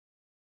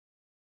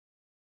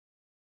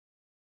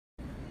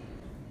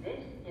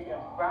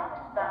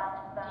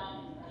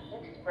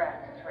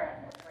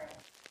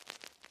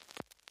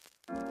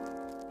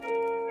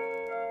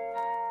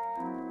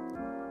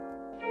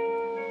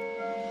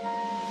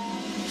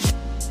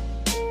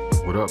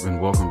What up,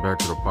 and welcome back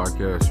to the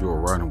podcast. You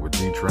are riding with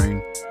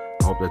D-Train.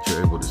 I hope that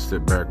you're able to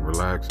sit back,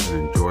 relax,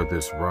 and enjoy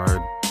this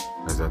ride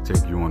as I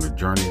take you on a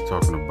journey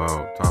talking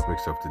about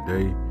topics of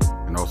today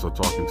and also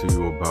talking to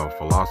you about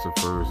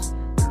philosophers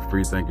and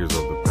free thinkers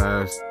of the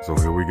past. So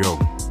here we go.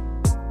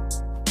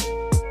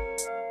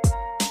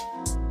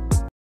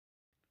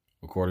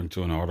 According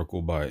to an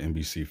article by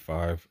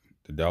NBC5,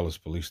 the Dallas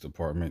Police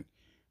Department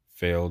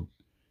failed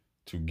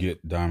to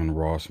get Diamond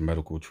Ross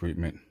medical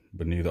treatment,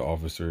 but neither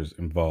officers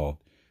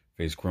involved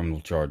face criminal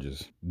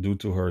charges due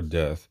to her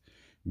death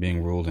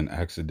being ruled an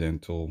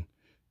accidental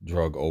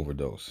drug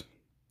overdose.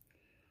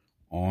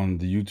 On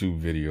the YouTube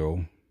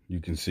video, you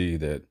can see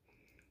that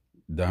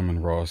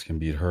Diamond Ross can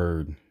be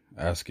heard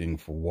asking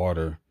for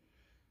water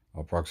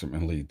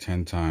approximately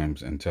 10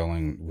 times and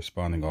telling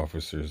responding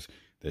officers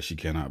that she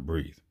cannot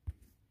breathe.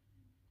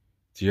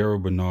 Tierra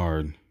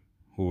Bernard,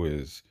 who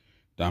is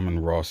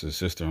Diamond Ross's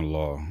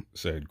sister-in-law,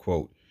 said,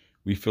 quote,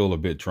 "We feel a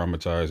bit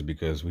traumatized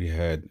because we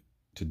had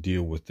to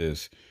deal with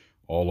this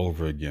all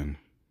over again,"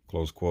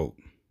 close quote.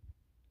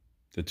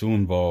 The two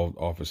involved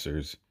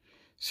officers,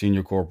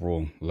 Senior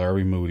Corporal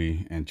Larry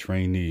Moody and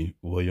trainee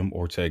William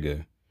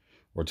Ortega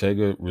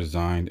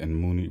resigned and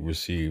Moody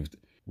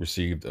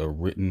received a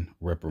written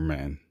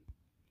reprimand.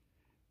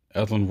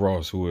 Ethelyn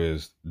Ross, who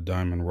is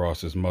Diamond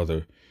Ross's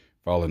mother,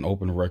 filed an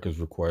open records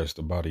request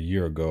about a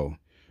year ago.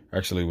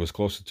 Actually, it was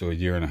closer to a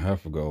year and a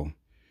half ago,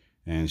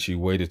 and she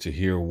waited to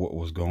hear what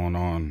was going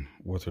on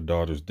with her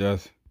daughter's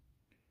death,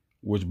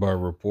 which by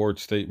report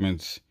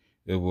statements,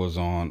 it was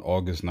on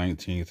August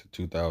 19th,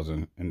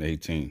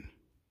 2018.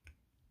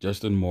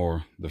 Justin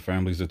Moore, the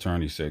family's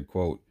attorney, said,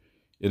 quote,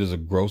 "It is a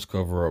gross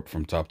cover-up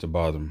from top to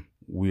bottom.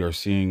 We are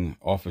seeing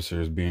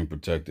officers being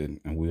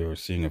protected, and we are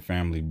seeing a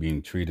family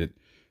being treated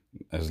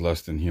as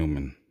less than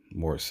human,"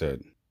 Moore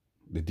said.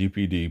 The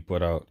DPD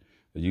put out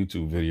a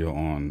YouTube video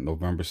on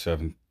November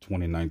 7th,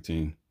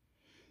 2019,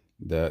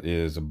 that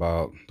is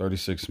about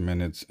 36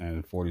 minutes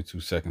and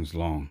 42 seconds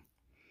long,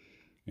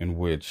 in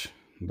which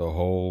the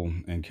whole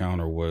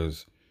encounter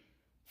was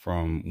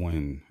from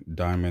when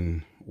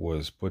Diamond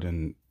was put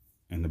in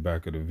the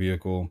back of the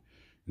vehicle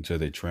until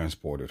they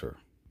transported her.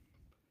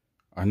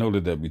 I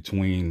noted that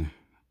between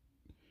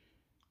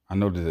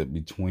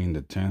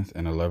the 10th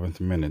and 11th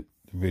minute,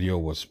 the video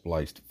was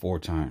spliced 4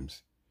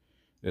 times.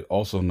 I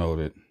also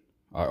noted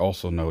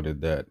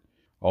that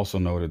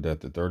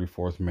the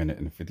 34th minute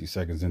and 50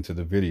 seconds into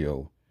the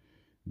video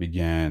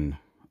began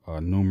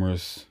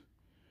numerous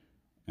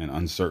and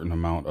uncertain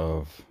amount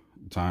of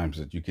times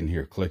that you can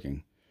hear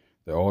clicking.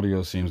 The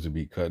audio seems to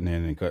be cutting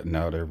in and cutting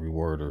out every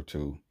word or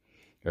two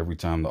every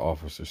time the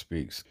officer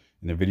speaks.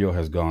 And the video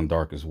has gone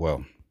dark as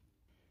well.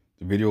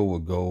 The video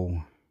would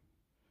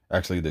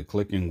the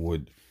clicking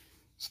would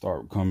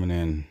start coming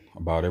in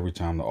about every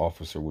time the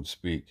officer would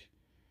speak.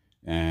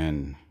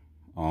 And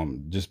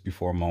just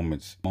before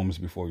moments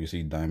before you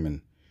see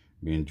Diamond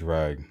being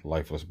dragged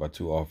lifeless by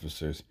 2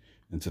 officers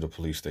into the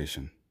police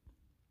station.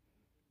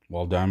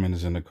 While Diamond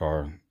is in the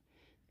car,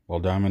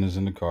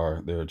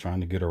 they're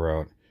trying to get her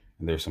out,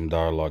 and there's some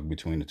dialogue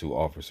between the 2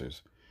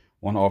 officers.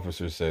 One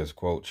officer says,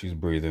 quote, "She's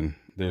breathing."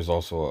 There's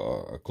also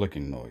a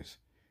clicking noise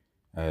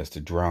as to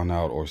drown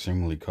out or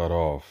seemingly cut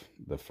off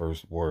the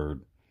first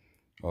word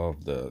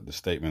of the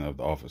statement of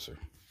the officer.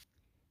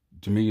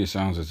 To me, it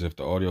sounds as if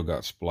the audio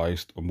got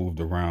spliced or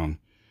moved around.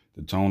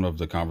 The tone of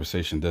the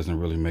conversation doesn't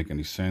really make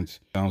any sense.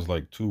 It sounds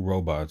like 2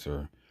 robots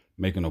are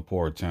making a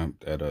poor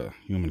attempt at a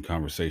human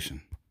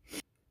conversation.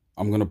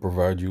 I'm going to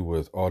provide you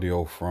with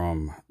audio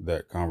from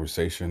that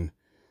conversation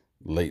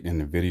late in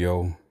the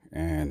video,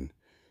 and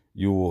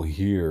you will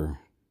hear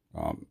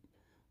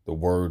the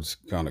words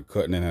kind of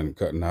cutting in and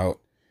cutting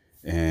out,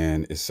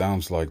 and it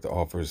sounds like the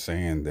officer is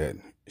saying that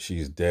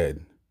she's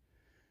dead,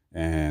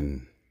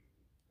 and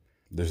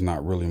there's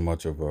not really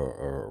much of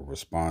a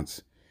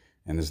response,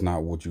 and it's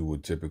not what you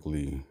would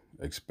typically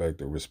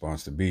expect a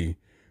response to be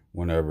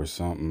whenever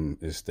something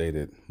is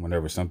stated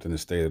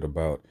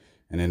about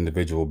an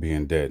individual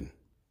being dead.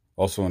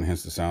 Also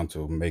enhance the sound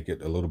to make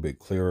it a little bit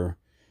clearer,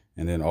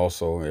 and then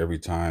also every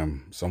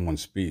time someone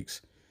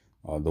speaks,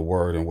 the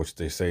word in which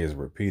they say is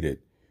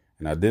repeated.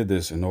 And I did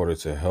this in order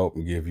to help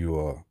give you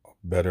a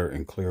better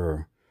and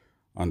clearer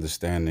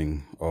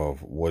understanding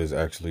of what is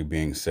actually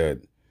being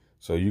said,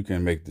 so you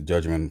can make the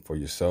judgment for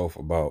yourself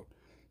about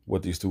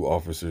what these 2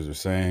 officers are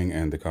saying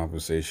and the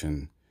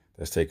conversation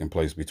that's taking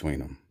place between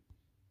them.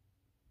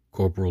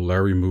 Corporal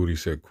Larry Moody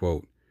said,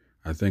 quote,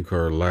 "I think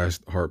her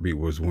last heartbeat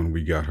was when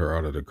we got her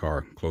out of the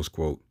car," close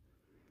quote.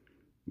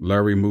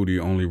 Larry Moody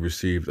only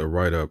received a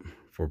write-up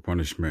for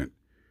punishment,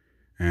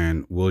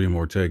 and William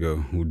Ortega,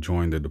 who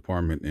joined the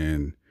department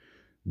in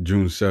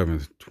June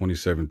 7th,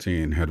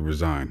 2017, had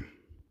resigned.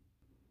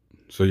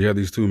 So you had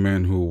these 2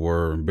 men who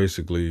were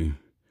basically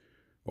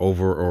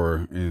over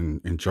or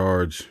in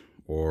charge,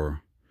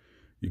 or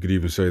you could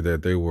even say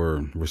that they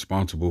were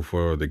responsible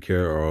for the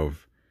care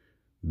of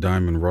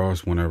Diamond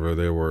Ross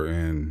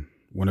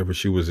whenever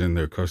she was in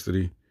their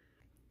custody.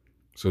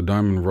 So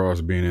Diamond Ross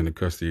being in the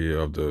custody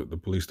of the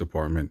police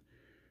department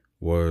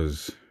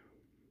was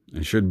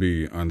and should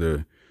be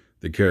under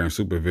the care and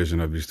supervision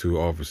of these two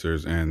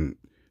officers, and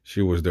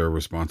she was their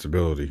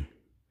responsibility.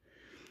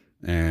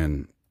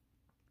 And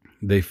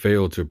they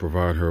failed to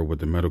provide her with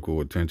the medical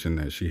attention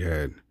that she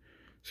had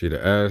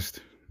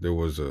asked. There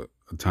was a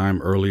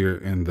time earlier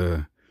in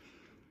the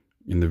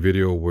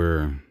video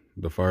where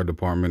the fire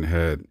department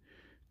had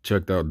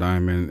checked out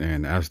Diamond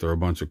and asked her a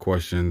bunch of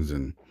questions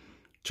and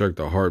checked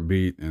her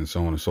heartbeat and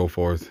so on and so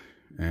forth,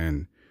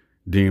 and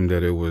deemed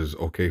that it was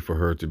okay for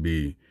her to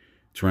be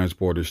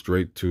transported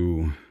straight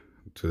to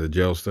the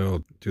jail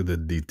cell, to the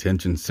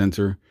detention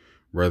center,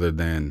 rather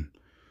than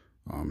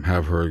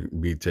have her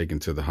be taken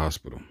to the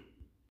hospital.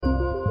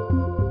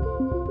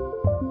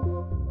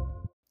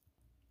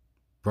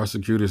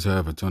 Prosecutors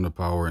have a ton of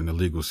power in the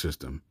legal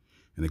system.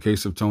 In the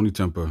case of Tony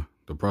Timpa,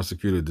 the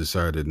prosecutor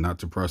decided not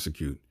to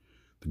prosecute.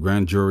 The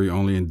grand jury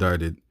only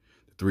indicted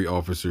the three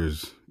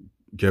officers,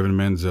 Kevin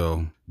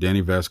Manzel,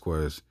 Danny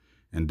Vasquez,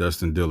 and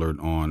Dustin Dillard,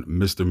 on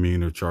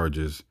misdemeanor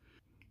charges,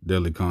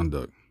 deadly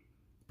conduct.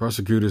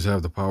 Prosecutors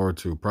have the power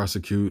to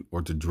prosecute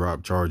or to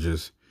drop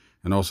charges,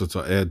 and also to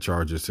add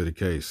charges to the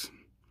case.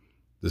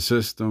 The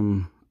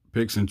system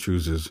picks and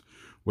chooses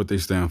what they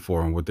stand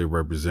for and what they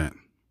represent.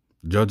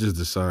 Judges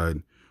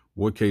decide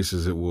what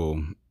cases it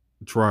will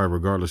try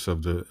regardless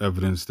of the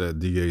evidence that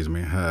DAs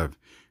may have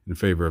in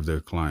favor of their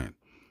client.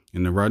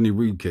 In the Rodney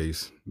Reed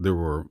case, there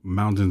were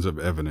mountains of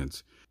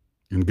evidence,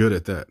 and good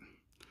at that.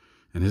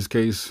 And his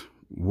case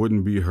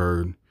wouldn't be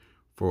heard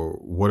for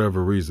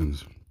whatever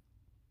reasons.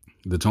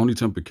 The Tony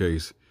Timpa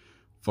case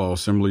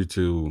falls similarly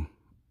to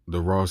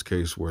the Ross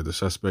case, where the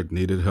suspect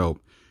needed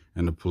help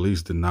and the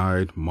police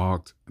denied,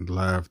 mocked, and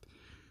laughed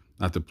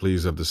at the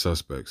pleas of the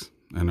suspects,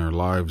 and their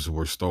lives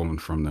were stolen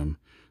from them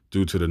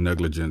due to the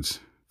negligence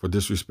for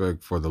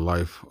disrespect for the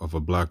life of a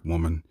black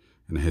woman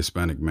and a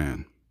Hispanic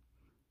man.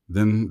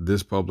 Then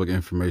this public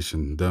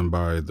information done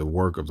by the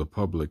work of the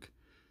public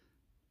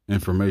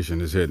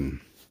information is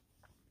hidden.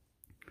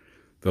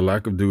 The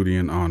lack of duty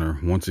and honor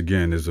once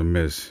again is a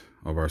miss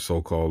of our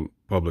so-called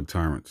public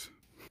tyrants.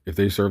 If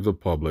they serve the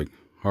public,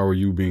 how are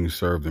you being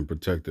served and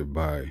protected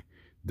by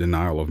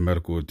denial of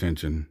medical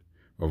attention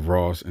of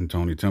Ross and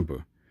Tony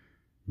Timpa,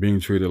 being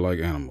treated like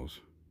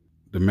animals?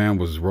 The man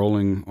was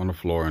rolling on the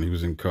floor and he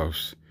was in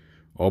cuffs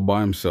all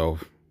by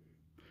himself.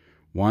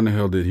 Why in the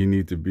hell did he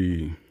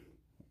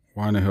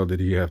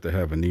have to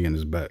have a knee in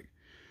his back?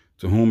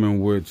 To whom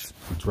and which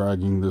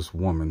dragging this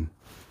woman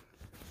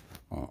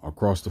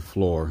across the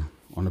floor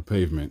on the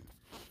pavement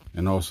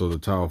and also the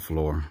tile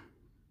floor,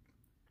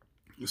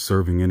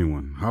 serving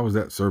anyone? How is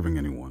that serving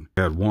anyone?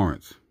 They had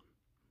warrants,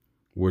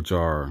 which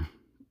are,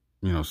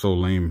 so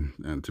lame,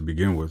 and to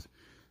begin with,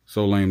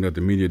 so lame that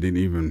the media didn't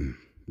even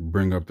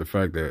bring up the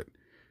fact that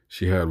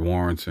she had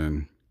warrants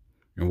and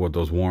what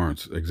those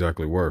warrants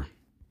exactly were.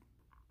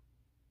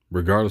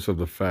 Regardless of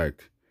the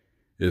fact,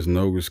 is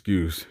no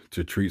excuse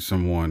to treat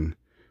someone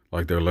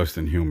like they're less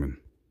than human.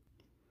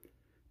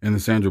 In the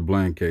Sandra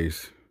Bland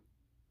case,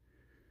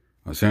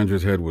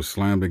 Sandra's head was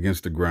slammed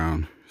against the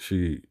ground.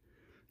 She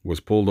was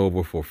pulled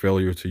over for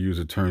failure to use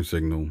a turn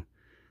signal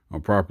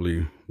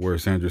properly, where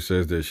Sandra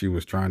says that she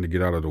was trying to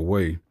get out of the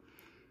way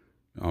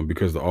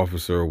because the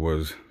officer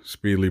was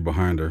speedily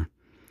behind her,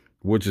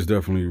 which is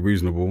definitely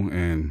reasonable.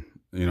 And,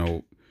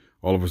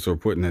 all of us are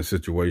put in that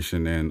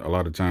situation, and a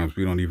lot of times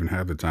we don't even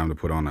have the time to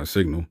put on that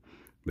signal,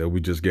 that we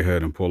just get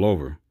ahead and pull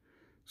over.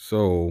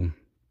 So,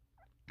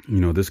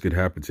 this could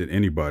happen to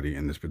anybody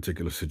in this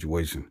particular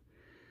situation.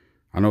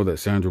 I know that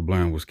Sandra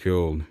Bland was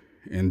killed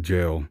in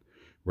jail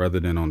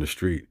rather than on the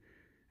street,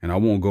 and I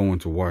won't go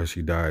into why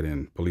she died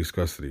in police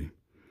custody.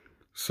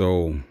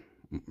 So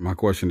my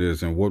question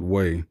is, in what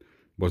way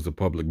was the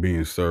public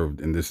being served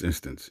in this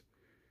instance?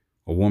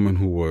 A woman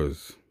who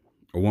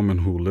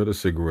lit a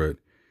cigarette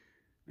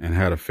and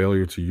had a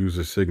failure to use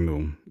a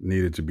signal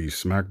needed to be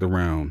smacked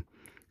around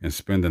and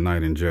spend the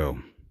night in jail,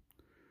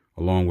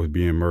 along with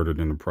being murdered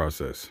in the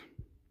process,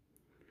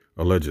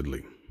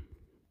 allegedly.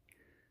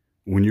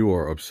 When you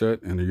are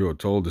upset and you are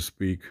told to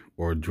speak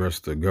or address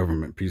the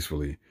government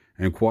peacefully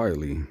and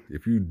quietly,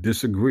 if you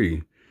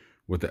disagree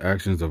with the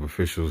actions of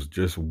officials,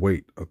 just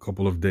wait a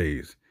couple of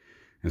days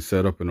and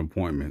set up an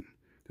appointment.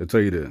 They'll tell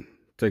you to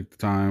take the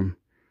time,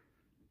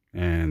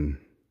 and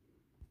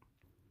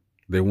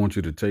they want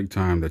you to take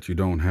time that you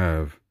don't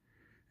have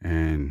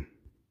and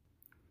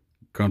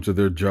come to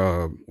their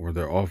job or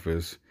their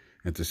office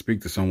and to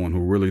speak to someone who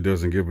really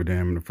doesn't give a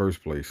damn in the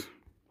first place.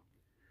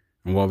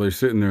 And while they're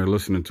sitting there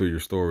listening to your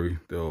story,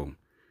 they'll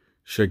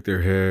shake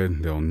their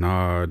head, they'll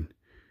nod,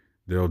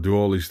 they'll do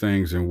all these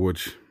things in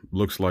which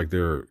looks like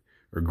they're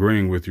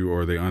agreeing with you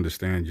or they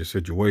understand your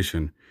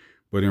situation.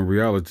 But in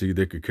reality,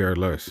 they could care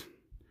less.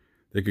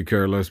 They could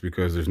care less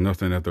because there's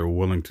nothing that they're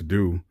willing to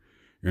do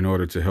in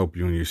order to help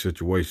you in your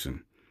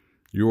situation.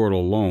 You are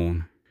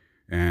alone,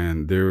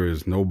 and there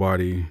is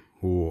nobody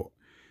who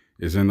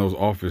is in those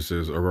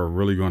offices or are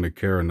really going to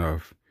care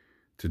enough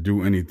to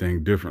do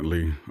anything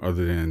differently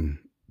other than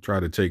try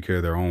to take care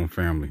of their own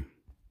family.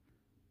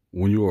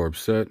 When you are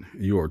upset,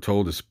 you are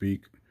told to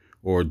speak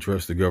or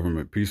address the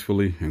government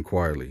peacefully and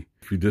quietly.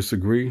 If you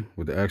disagree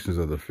with the actions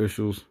of the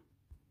officials,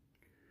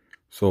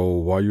 so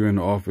while you're in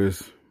the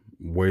office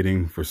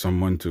waiting for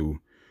someone to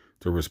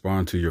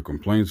respond to your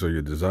complaints or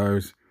your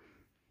desires,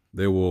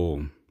 they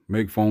will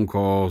make phone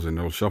calls and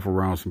they'll shuffle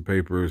around some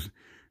papers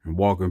and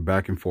walking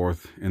back and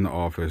forth in the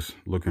office,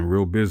 looking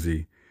real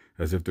busy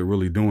as if they're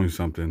really doing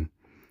something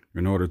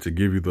in order to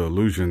give you the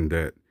illusion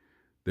that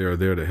they're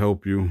there to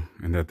help you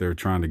and that they're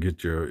trying to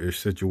get your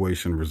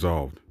situation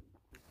resolved.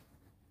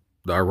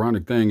 The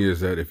ironic thing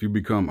is that if you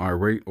become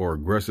irate or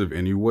aggressive in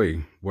any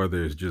way,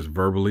 whether it's just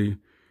verbally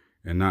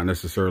and not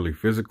necessarily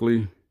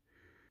physically,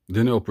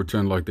 then they'll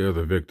pretend like they're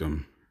the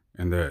victim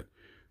and that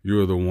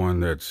you're the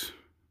one that's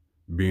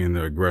being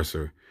the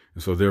aggressor.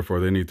 And so therefore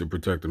they need to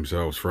protect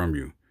themselves from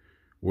you,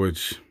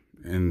 which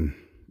in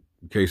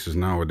cases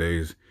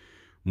nowadays,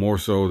 more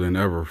so than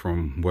ever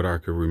from what I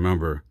could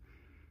remember,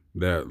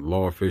 that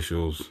law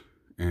officials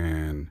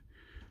and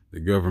the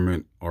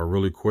government are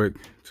really quick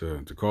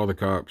to call the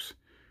cops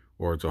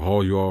or to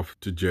haul you off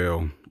to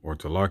jail or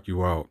to lock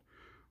you out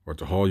or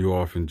to haul you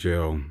off in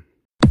jail.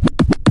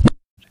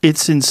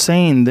 It's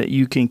insane that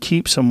you can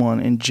keep someone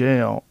in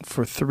jail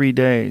for 3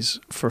 days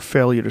for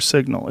failure to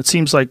signal. It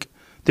seems like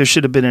there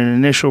should have been an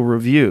initial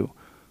review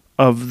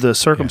of the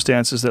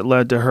circumstances that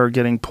led to her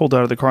getting pulled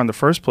out of the car in the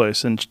first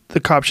place, and the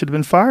cop should have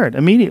been fired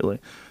immediately.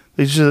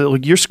 They just,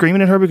 like, you're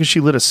screaming at her because she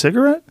lit a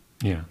cigarette?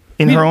 Yeah.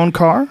 In her own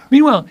car?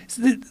 Meanwhile,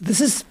 this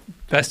is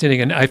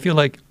fascinating, and I feel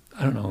like,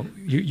 I don't know,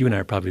 you and I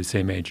are probably the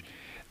same age.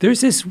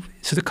 There's this,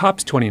 so the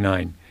cop's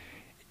 29.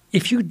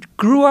 If you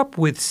grew up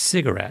with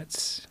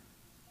cigarettes,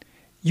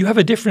 you have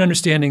a different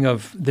understanding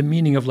of the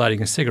meaning of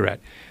lighting a cigarette.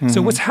 Mm-hmm.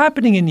 So what's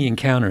happening in the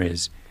encounter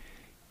is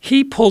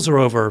he pulls her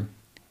over.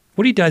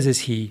 What he does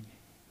is he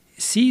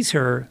sees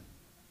her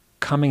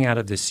coming out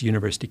of this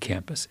university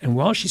campus. And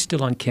while she's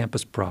still on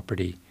campus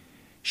property,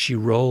 she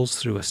rolls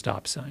through a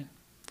stop sign.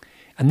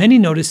 And then he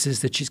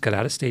notices that she's got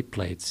out-of-state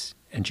plates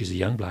and she's a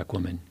young black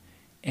woman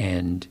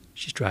and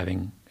she's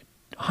driving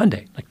a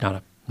Hyundai, like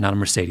not a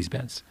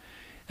Mercedes-Benz.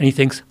 And he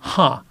thinks,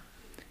 I'm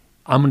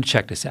going to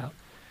check this out.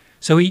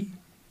 So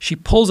she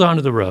pulls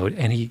onto the road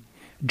and he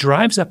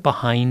drives up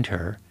behind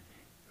her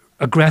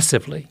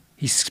aggressively.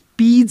 He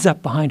speeds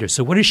up behind her.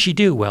 So what does she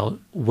do? Well,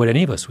 what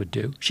any of us would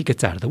do, she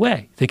gets out of the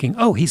way, thinking,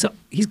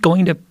 he's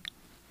going to,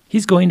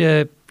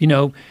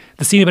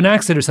 the scene of an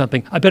accident or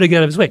something. I better get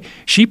out of his way.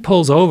 She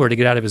pulls over to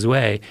get out of his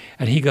way,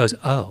 and he goes,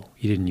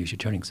 you didn't use your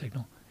turning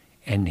signal.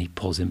 And he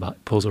pulls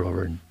her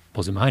over and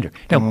pulls him behind her.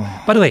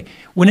 Now, by the way,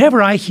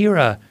 whenever I hear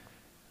a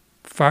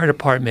fire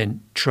department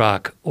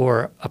truck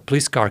or a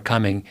police car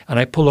coming and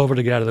I pull over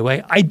to get out of the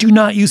way, I do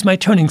not use my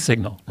turning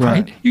signal,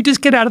 right? You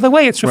just get out of the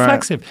way. It's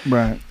reflexive.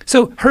 Right.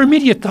 So her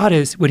immediate thought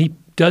is, when he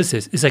does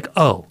this, is like,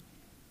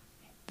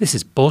 this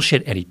is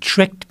bullshit and he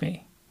tricked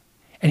me.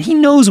 And he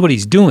knows what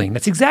he's doing.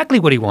 That's exactly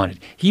what he wanted.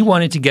 He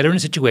wanted to get her in a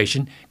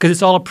situation because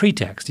it's all a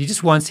pretext. He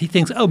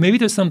thinks, maybe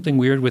there's something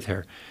weird with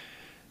her.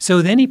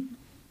 So then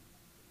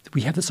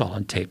we have this all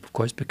on tape, of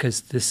course,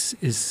 because this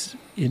is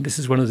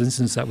one of those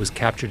instances that was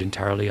captured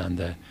entirely on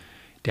the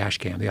dash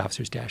cam, the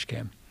officer's dash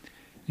cam.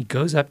 He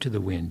goes up to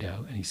the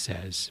window and he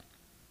says,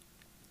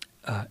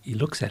 he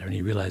looks at her and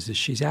he realizes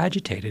she's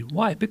agitated.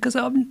 Why? Because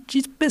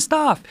she's pissed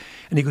off.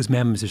 And he goes,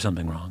 ma'am, is there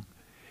something wrong?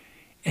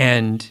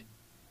 And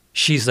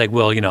she's like,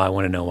 well, I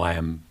want to know why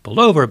I'm pulled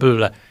over, blah, blah,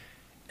 blah.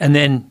 And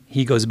then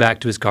he goes back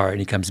to his car and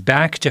he comes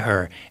back to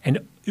her. And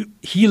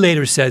he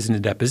later says in the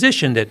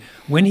deposition that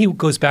when he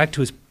goes back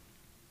to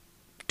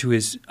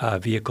his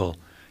vehicle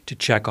to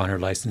check on her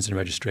license and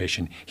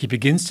registration, he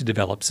begins to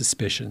develop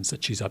suspicions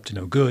that she's up to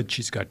no good,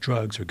 she's got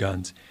drugs or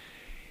guns.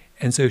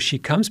 And so she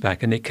comes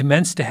back and they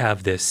commence to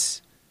have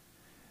this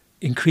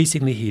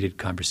increasingly heated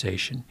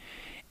conversation.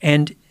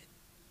 And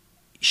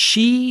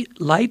she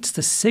lights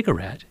the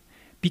cigarette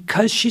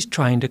because she's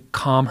trying to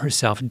calm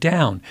herself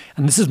down.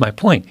 And this is my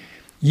point.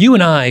 You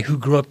and I, who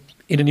grew up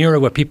in an era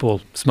where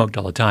people smoked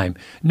all the time,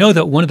 know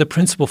that one of the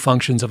principal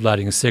functions of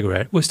lighting a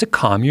cigarette was to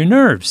calm your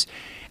nerves.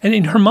 And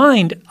in her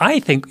mind,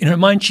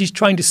 she's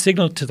trying to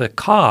signal to the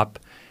cop,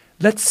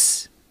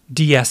 let's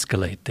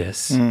de-escalate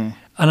this.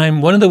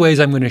 And one of the ways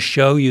I'm going to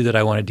show you that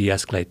I want to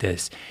de-escalate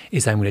this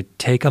is I'm going to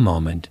take a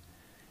moment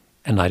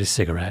and light a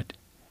cigarette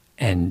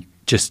and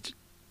just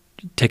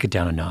take it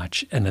down a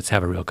notch and let's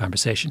have a real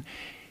conversation.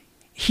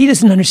 He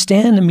doesn't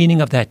understand the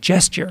meaning of that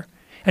gesture.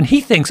 And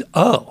he thinks,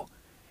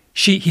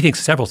 he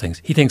thinks several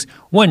things. He thinks,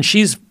 one,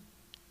 she's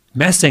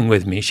messing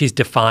with me. She's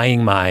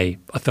defying my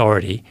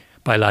authority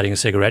by lighting a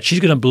cigarette. She's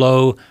going to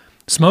blow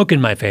smoke in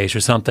my face or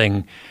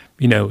something,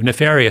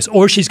 nefarious.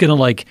 Or she's going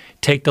to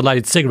take the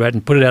lighted cigarette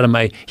and put it out of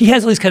my... He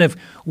has all these kind of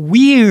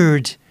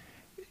weird,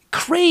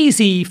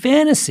 crazy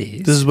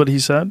fantasies. This is what he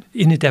said?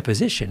 In the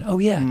deposition. Oh,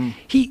 yeah.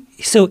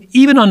 So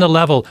even on the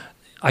level,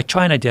 I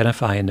try and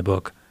identify in the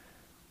book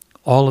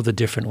all of the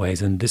different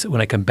ways, and this,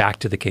 when I come back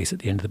to the case at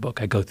the end of the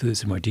book, I go through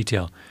this in more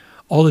detail,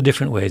 all the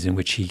different ways in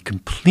which he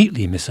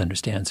completely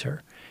misunderstands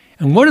her.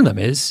 And one of them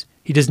is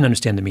he doesn't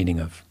understand the meaning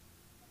of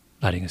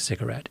lighting a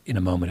cigarette in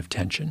a moment of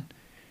tension.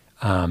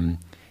 And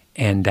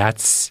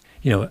that's,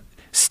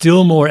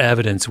 Still more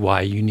evidence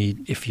why you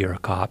need, if you're a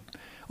cop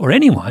or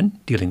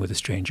anyone dealing with a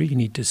stranger, you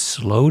need to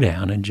slow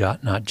down and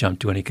not jump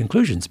to any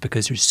conclusions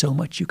because there's so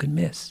much you can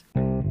miss.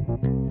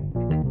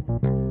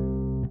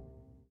 In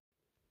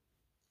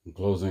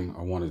closing,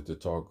 I wanted to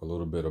talk a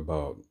little bit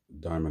about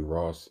Diamond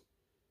Ross.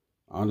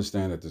 I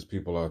understand that there's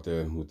people out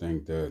there who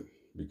think that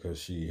because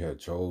she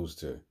chose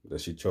to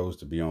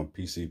be on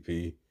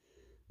PCP,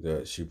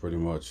 that she pretty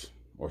much,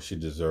 or she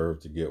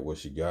deserved to get what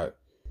she got.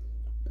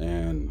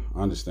 And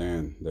I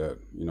understand that,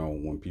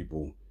 when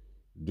people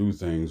do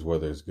things,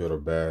 whether it's good or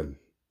bad,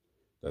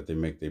 that they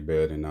make their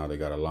bed and now they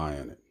got to lie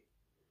in it.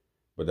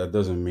 But that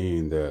doesn't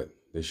mean that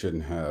they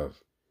shouldn't have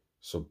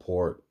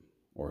support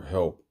or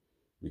help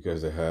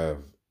because they have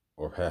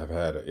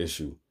had an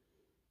issue.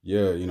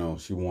 Yeah,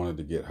 she wanted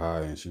to get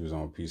high and she was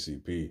on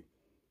PCP,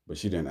 but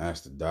she didn't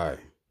ask to die.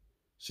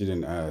 She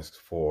didn't ask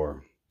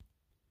for,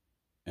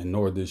 and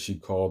nor did she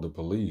call the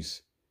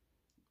police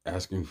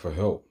asking for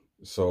help.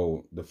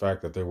 So the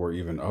fact that they were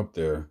even up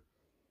there,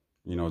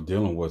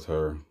 dealing with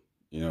her,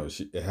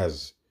 it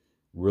has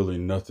really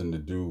nothing to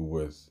do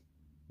with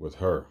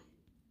her.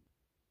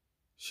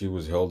 She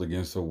was held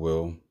against her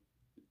will.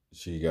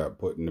 She got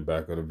put in the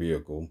back of the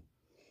vehicle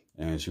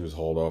and she was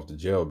hauled off to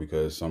jail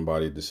because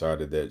somebody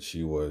decided that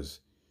she was,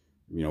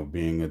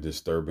 being a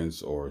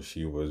disturbance or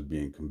she was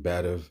being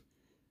combative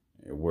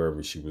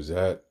wherever she was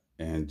at.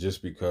 And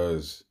just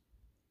because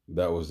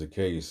that was the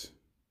case,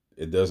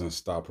 it doesn't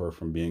stop her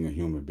from being a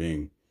human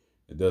being.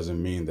 It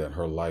doesn't mean that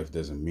her life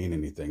doesn't mean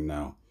anything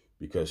now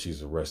because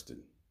she's arrested.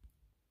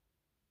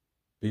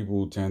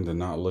 People tend to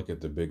not look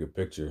at the bigger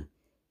picture,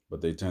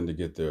 but they tend to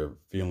get their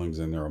feelings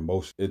and their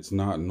emotions. It's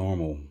not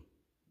normal.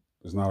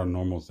 It's not a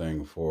normal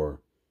thing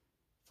for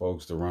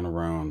folks to run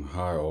around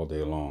high all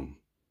day long.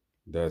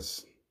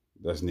 That's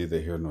neither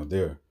here nor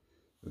there.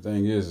 The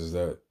thing is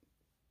that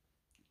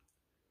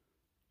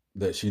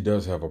she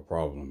does have a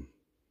problem,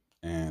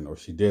 or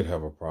she did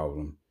have a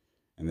problem,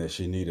 and that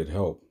she needed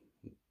help.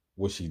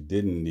 What she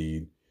didn't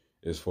need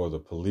is for the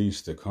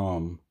police to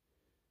come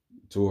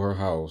to her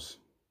house,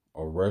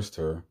 arrest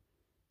her,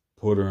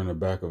 put her in the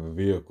back of a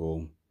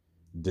vehicle,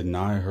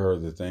 deny her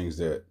the things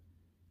that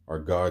are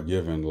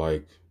God-given,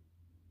 like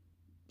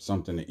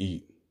something to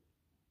eat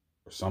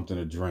or something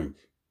to drink,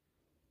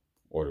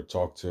 or to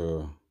talk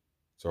to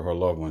her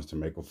loved ones, to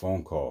make a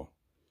phone call.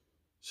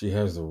 She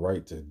has the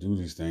right to do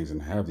these things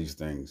and have these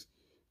things.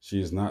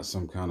 She is not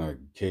some kind of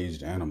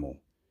caged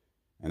animal.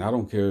 And I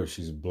don't care if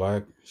she's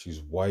black, she's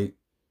white,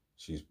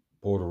 she's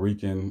Puerto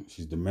Rican,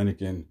 she's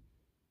Dominican.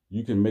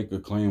 You can make a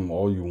claim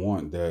all you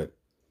want that,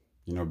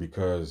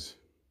 because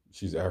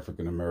she's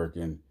African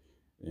American,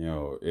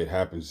 it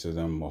happens to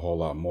them a whole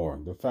lot more.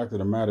 The fact of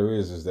the matter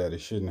is that it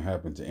shouldn't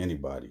happen to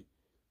anybody,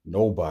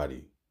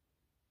 nobody.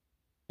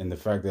 And the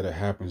fact that it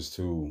happens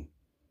to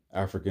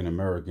African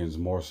Americans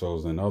more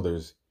so than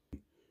others,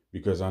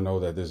 because I know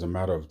that there's a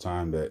matter of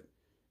time that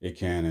it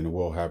can and it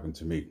will happen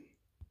to me.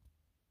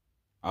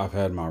 I've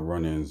had my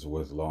run-ins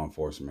with law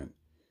enforcement,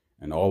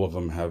 and all of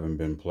them haven't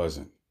been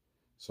pleasant.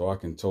 So I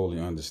can totally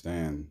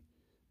understand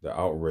the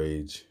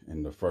outrage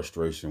and the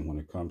frustration when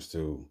it comes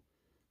to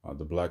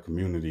the black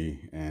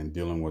community and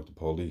dealing with the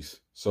police.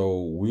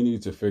 So we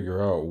need to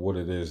figure out what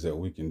it is that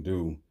we can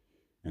do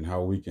and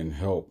how we can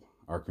help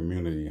our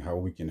community, how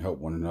we can help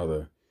one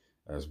another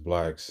as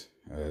blacks,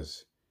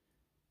 as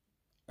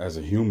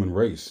a human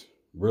race,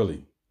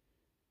 really.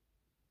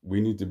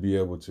 We need to be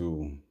able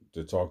to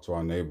talk to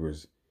our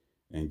neighbors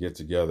and get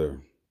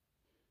together.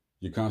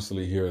 You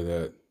constantly hear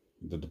that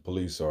the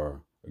police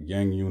are a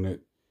gang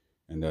unit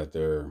and that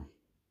they're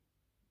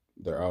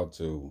out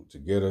to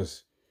get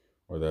us,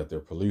 or that they're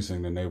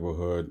policing the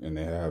neighborhood and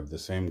they have the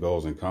same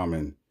goals in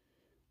common.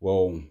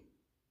 Well,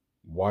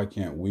 why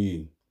can't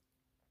we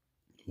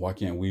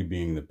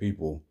being the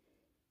people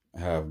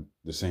have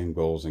the same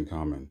goals in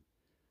common?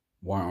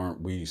 Why aren't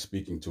we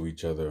speaking to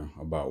each other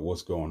about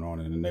what's going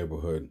on in the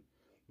neighborhood,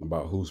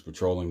 about who's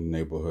patrolling the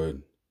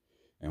neighborhood,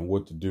 and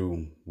what to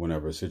do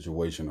whenever a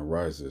situation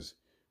arises,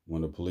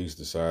 when the police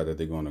decide that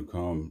they're going to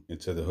come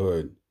into the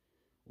hood,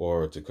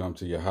 or to come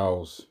to your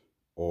house,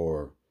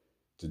 or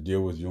to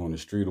deal with you on the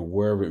street, or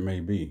wherever it may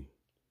be?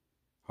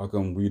 How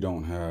come we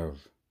don't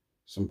have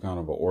some kind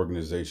of an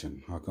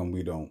organization? How come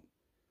we don't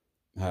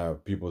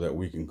have people that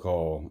we can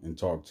call and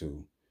talk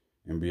to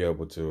and be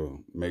able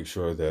to make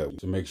sure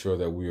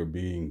that we are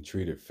being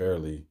treated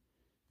fairly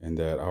and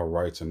that our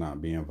rights are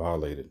not being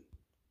violated?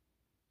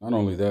 Not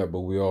only that,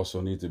 but we also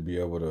need to be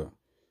able to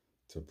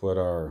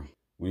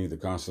we need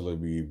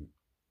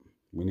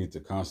to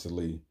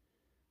constantly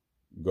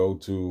go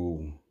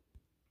to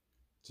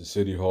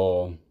City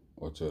Hall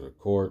or to the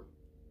court.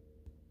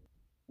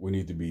 We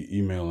need to be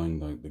emailing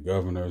the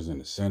governors and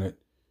the Senate.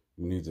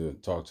 We need to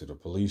talk to the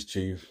police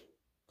chief,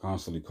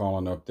 constantly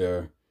calling up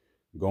there,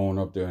 going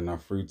up there in our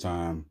free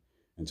time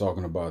and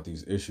talking about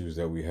these issues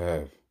that we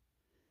have.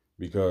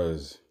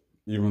 Because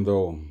even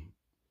though,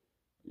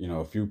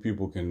 a few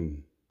people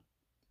can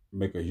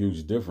make a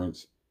huge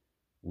difference,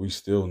 we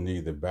still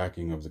need the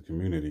backing of the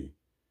community.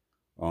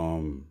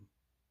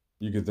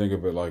 You can think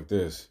of it like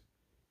this.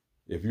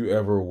 if you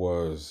ever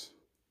was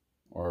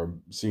or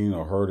seen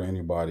or heard of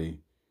anybody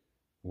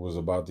who was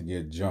about to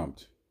get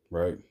jumped,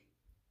 right?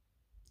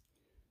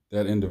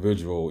 That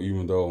individual,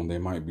 even though they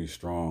might be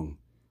strong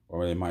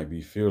or they might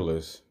be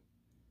fearless,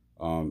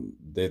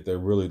 that they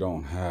really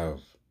don't have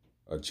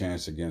a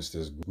chance against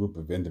this group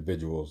of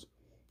individuals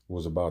who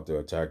was about to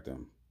attack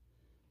them.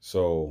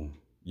 So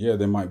yeah,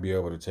 they might be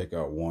able to take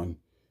out one.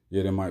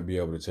 Yeah, they might be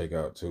able to take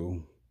out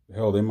two.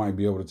 Hell, they might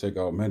be able to take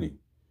out many.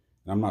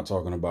 And I'm not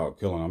talking about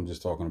killing. I'm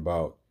just talking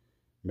about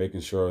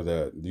making sure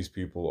that these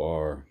people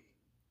are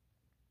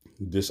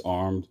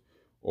disarmed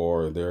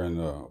or they're in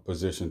a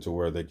position to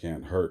where they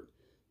can't hurt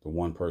the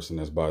one person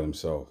that's by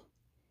themselves.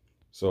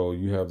 So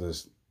you have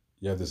this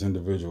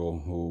individual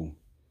who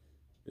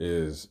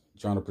is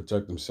trying to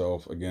protect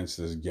himself against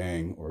this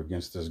gang or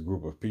against this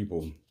group of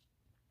people,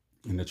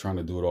 and they're trying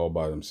to do it all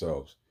by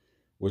themselves,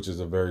 which is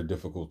a very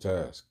difficult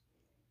task.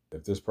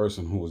 If this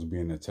person who was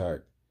being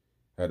attacked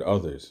had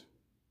others,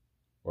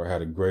 or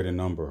had a greater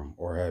number,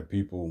 or had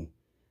people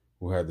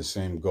who had the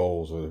same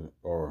goals,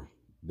 or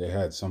they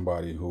had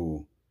somebody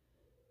who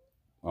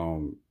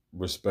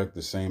respect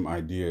the same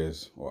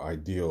ideas or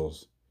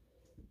ideals,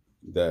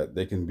 that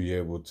they can be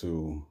able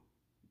to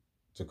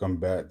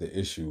combat the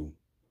issue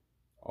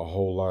a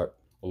whole lot.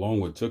 Along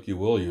with Tookie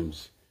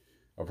Williams,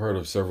 I've heard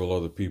of several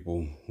other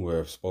people who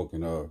have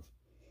spoken of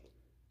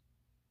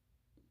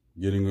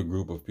getting a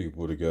group of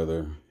people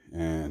together,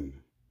 and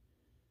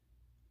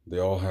they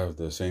all have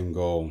the same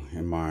goal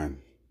in mind,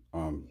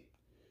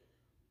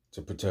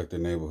 to protect the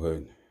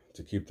neighborhood,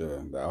 to keep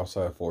the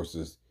outside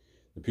forces,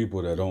 the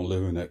people that don't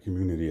live in that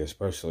community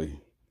especially,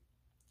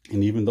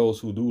 and even those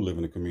who do live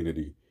in the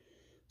community,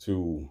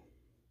 to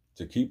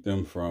keep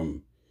them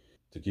from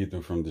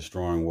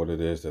destroying what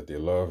it is that they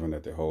love and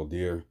that they hold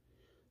dear,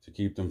 to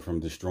keep them from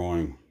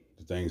destroying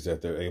the things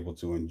that they're able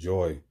to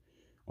enjoy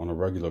on a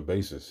regular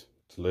basis,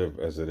 to live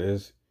as it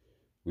is.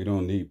 We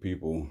don't need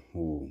people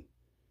who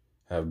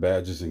have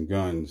badges and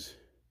guns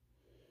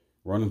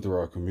running through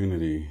our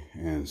community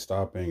and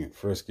stopping and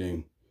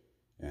frisking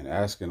and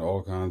asking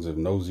all kinds of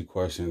nosy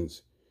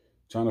questions,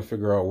 trying to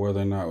figure out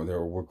whether or not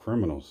we're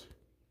criminals.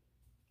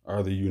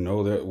 Either you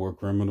know that we're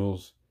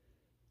criminals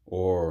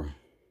or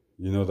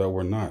you know that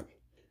we're not,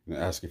 and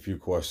ask a few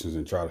questions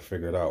and try to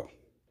figure it out.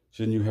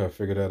 Shouldn't you have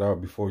figured that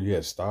out before you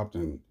had stopped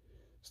and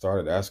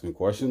started asking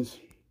questions?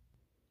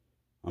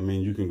 I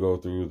mean, you can go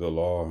through the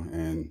law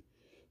and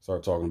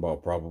start talking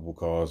about probable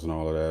cause and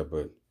all of that,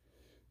 but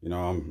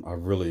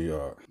I've really,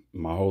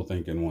 my whole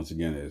thinking once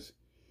again is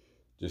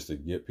just to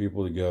get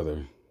people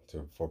together,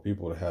 for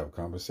people to have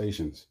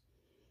conversations.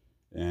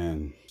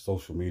 And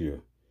social media,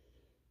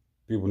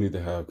 people need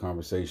to have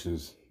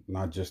conversations,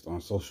 not just on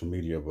social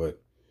media,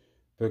 but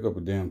pick up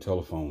a damn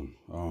telephone,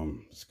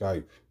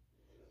 Skype.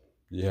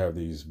 You have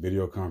these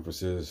video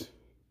conferences,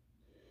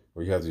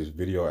 or you have these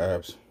video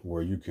apps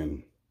where you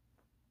can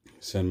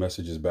send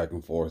messages back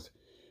and forth,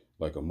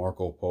 like a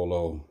Marco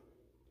Polo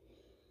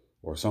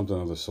or something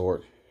of the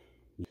sort.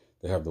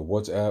 They have the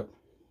WhatsApp.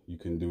 You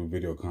can do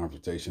video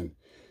consultation,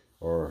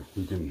 or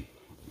the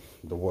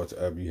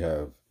WhatsApp, you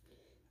have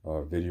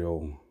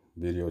video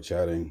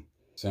chatting.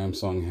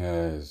 Samsung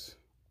has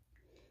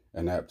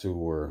an app too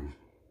where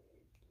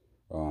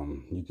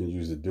you can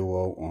use the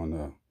Duo on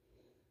the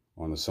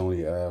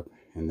Sony app,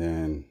 and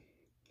then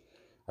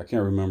I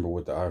can't remember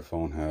what the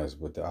iPhone has,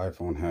 but the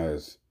iPhone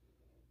has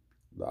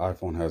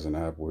an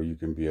app where you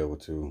can be able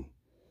to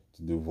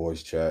do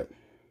voice chat.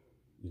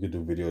 You can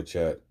do video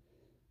chat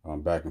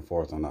back and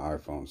forth on the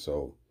iPhone.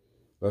 So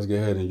let's go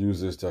ahead and use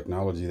this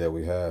technology that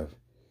we have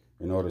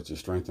in order to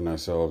strengthen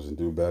ourselves and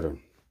do better,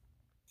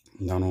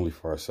 not only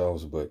for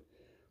ourselves, but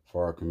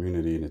for our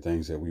community and the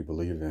things that we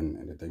believe in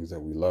and the things that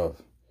we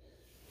love.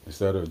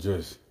 Instead of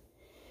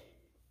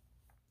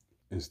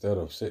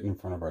sitting in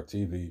front of our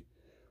TV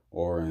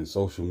or in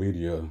social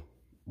media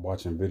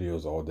watching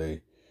videos all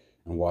day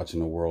and watching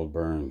the world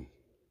burn.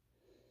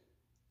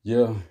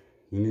 Yeah,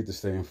 you need to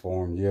stay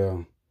informed.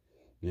 Yeah,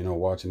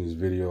 watching these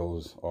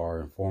videos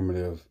are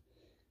informative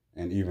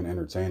and even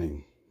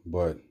entertaining.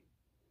 But,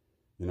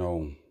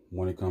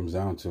 when it comes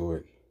down to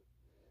it,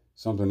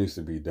 something needs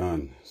to be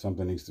done.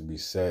 Something needs to be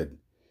said.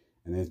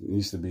 And it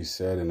needs to be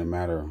said in a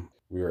manner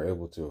we are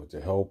able to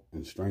help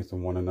and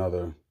strengthen one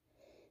another,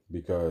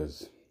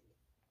 because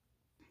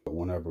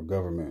whenever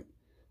government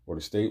or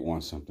the state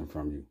wants something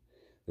from you,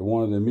 they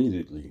want it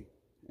immediately.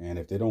 And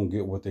if they don't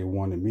get what they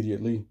want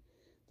immediately,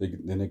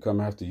 then they come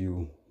after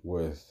you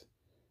with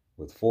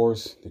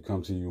force. They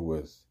come to you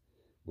with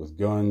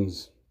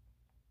guns.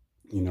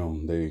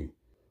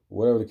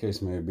 Whatever the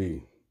case may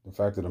be. The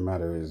fact of the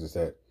matter is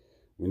that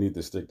we need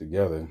to stick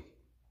together.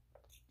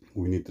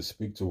 We need to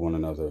speak to one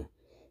another,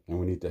 and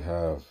we need to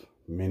have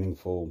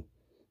meaningful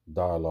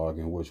dialogue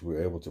in which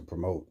we're able to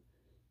promote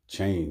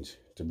change,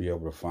 to be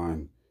able to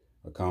find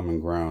a common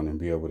ground and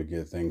be able to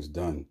get things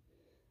done.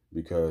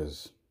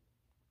 Because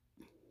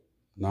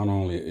not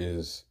only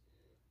is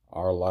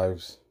our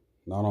lives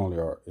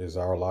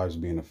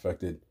being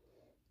affected,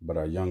 but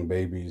our young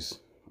babies,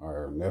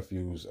 our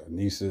nephews, our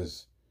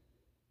nieces,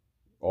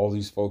 all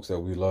these folks that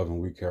we love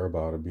and we care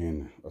about are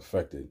being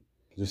affected.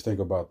 Just think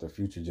about the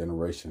future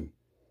generation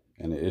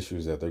and the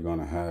issues that they're going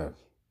to have.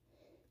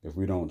 If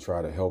we don't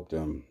try to help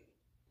them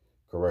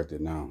correct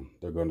it now,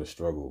 they're going to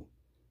struggle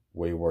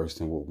way worse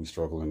than what we're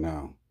struggling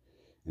now.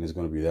 And it's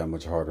going to be that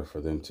much harder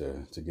for them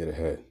to get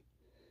ahead.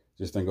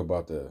 Just think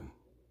about the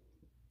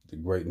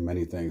great and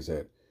many things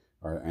that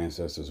our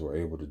ancestors were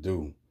able to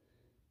do.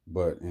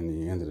 But in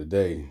the end of the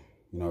day,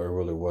 it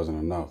really wasn't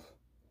enough.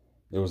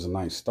 It was a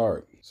nice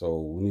start. So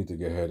we need to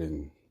get ahead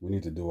and we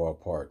need to do our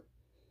part.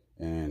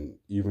 And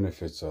even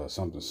if it's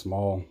something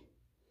small,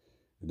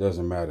 it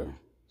doesn't matter.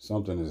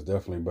 Something is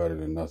definitely better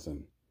than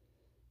nothing.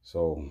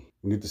 So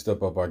we need to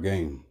step up our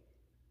game.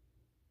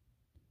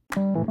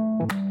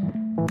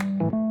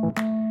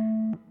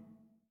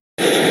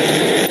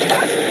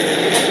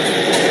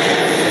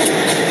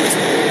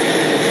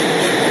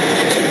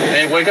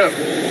 Hey, wake up.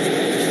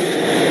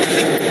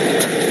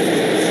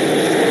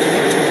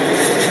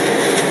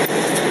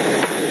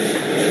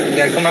 You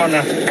gotta come out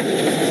now.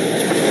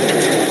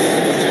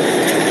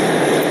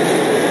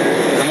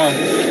 Come on.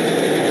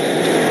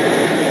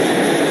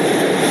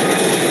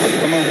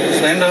 Come on,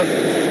 stand up.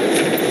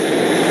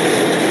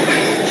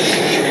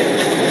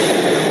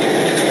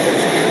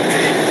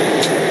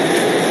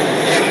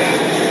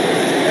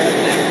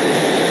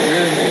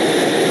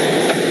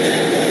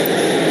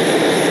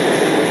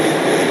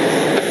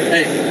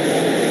 Hey.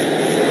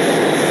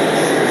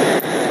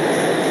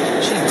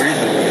 She's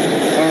breathing.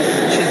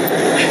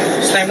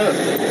 Stand up.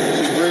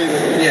 She's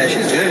breathing. Yeah,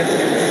 she's good.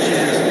 She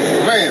is.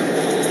 Bam.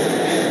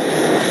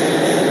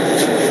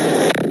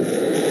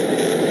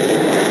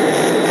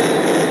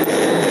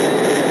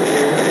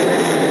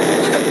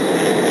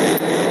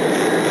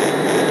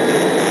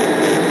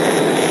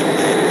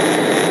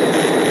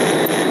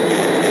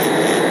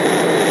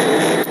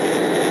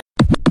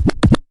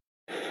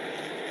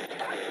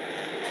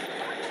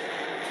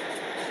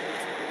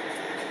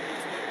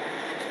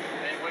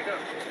 Hey, wake up.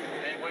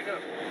 Hey, wake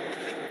up.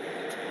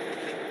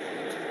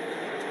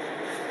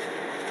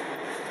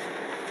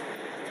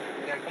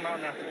 You gotta come out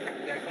now.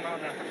 You gotta come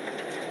out now.